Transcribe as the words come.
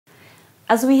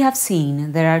As we have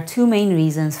seen, there are two main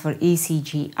reasons for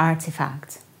ECG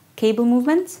artifacts: cable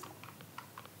movement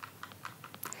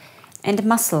and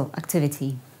muscle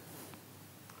activity.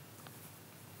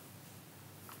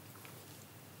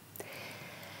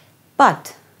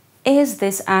 But is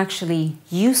this actually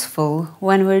useful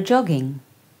when we're jogging?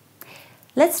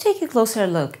 Let's take a closer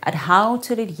look at how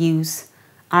to reduce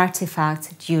artifacts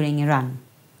during a run.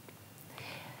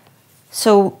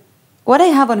 So what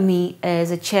I have on me is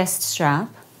a chest strap,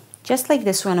 just like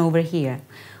this one over here,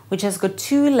 which has got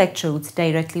two electrodes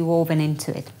directly woven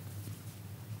into it.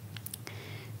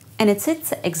 And it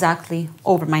sits exactly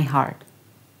over my heart.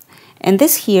 And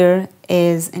this here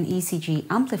is an ECG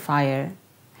amplifier,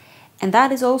 and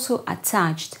that is also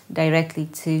attached directly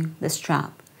to the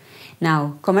strap.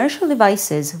 Now, commercial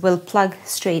devices will plug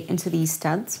straight into these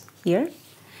studs here,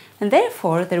 and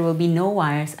therefore there will be no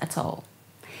wires at all.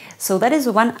 So that is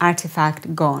one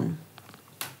artifact gone.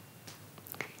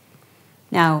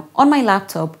 Now, on my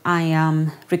laptop, I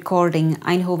am recording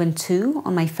Einthoven II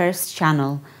on my first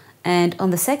channel, and on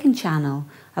the second channel,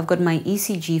 I've got my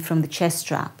ECG from the chest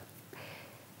strap.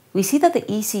 We see that the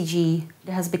ECG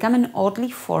has become an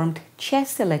oddly formed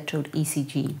chest electrode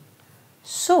ECG.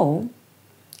 So,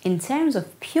 in terms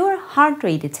of pure heart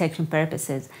rate detection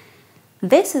purposes,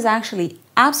 this is actually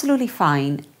absolutely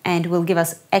fine and will give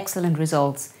us excellent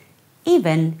results,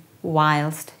 even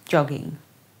whilst jogging.